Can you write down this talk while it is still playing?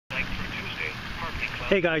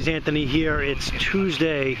Hey guys, Anthony here. It's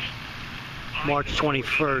Tuesday, March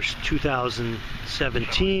 21st,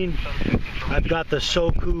 2017. I've got the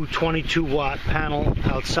SOKOO 22-watt panel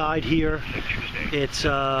outside here. It's,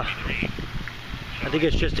 I think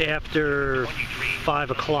it's just after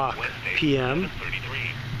 5 o'clock p.m.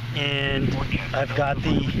 And I've got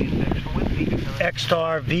the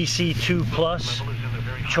XTAR VC2 Plus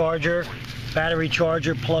charger, battery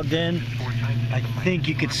charger plugged in. I think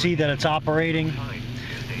you can see that it's operating.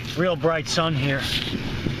 Real bright sun here.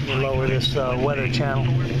 Let me lower this weather channel.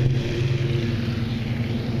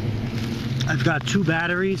 I've got two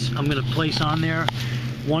batteries I'm going to place on there.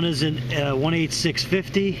 One is an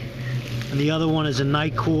 18650 and the other one is a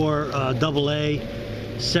Nitecore AA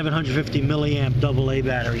 750 milliamp AA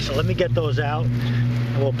battery. So let me get those out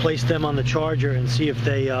and we'll place them on the charger and see if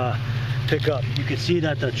they pick up. You can see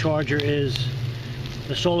that the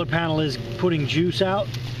solar panel is putting juice out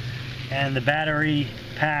and the battery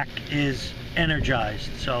pack is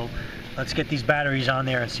energized. So let's get these batteries on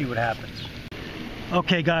there and see what happens.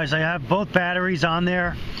 Okay guys, I have both batteries on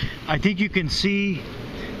there. I think you can see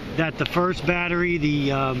that the first battery, the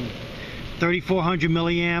 3400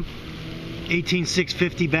 milliamp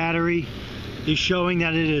 18650 battery, is showing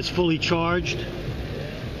that it is fully charged.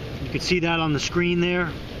 You can see that on the screen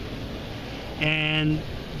there. And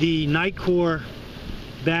the Nitecore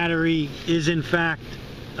battery is in fact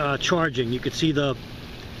charging. You can see the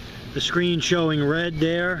screen showing red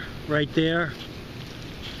there, right there.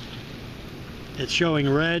 It's showing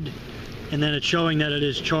red, and then it's showing that it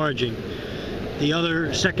is charging. The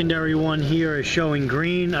other secondary one here is showing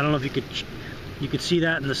green. I don't know if you could see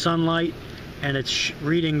that in the sunlight, and it's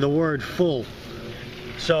reading the word full.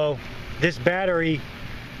 So this battery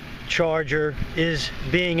charger is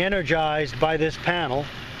being energized by this panel,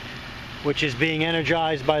 which is being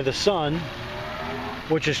energized by the sun,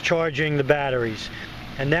 which is charging the batteries.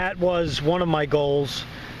 And that was one of my goals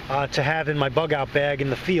to have in my bug out bag in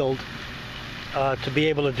the field, to be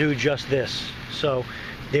able to do just this. So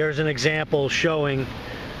there's an example showing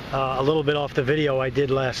a little bit off the video I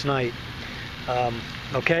did last night.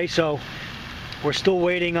 Okay, so we're still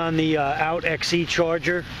waiting on the out XE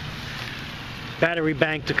charger battery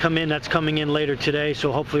bank to come in. That's coming in later today,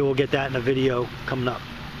 so hopefully we'll get that in a video coming up.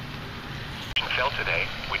 Cell today,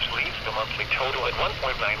 which leaves the monthly total at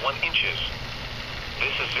 1.91 inches.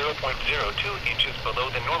 This is 0.02 inches below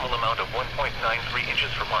the normal amount of 1.93 inches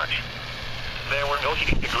for March. There were no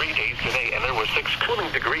heating degree days today, and there were 6 cooling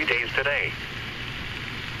degree days today.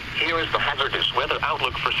 Here is the hazardous weather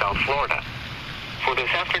outlook for South Florida. For this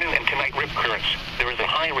afternoon and tonight, rip currents. There is a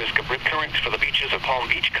high risk of rip currents for the beaches of Palm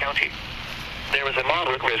Beach County. There is a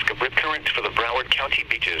moderate risk of rip currents for the Broward County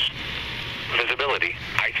beaches. Visibility.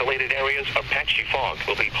 Isolated areas of patchy fog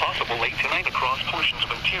will be possible late tonight across portions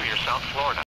of interior South Florida.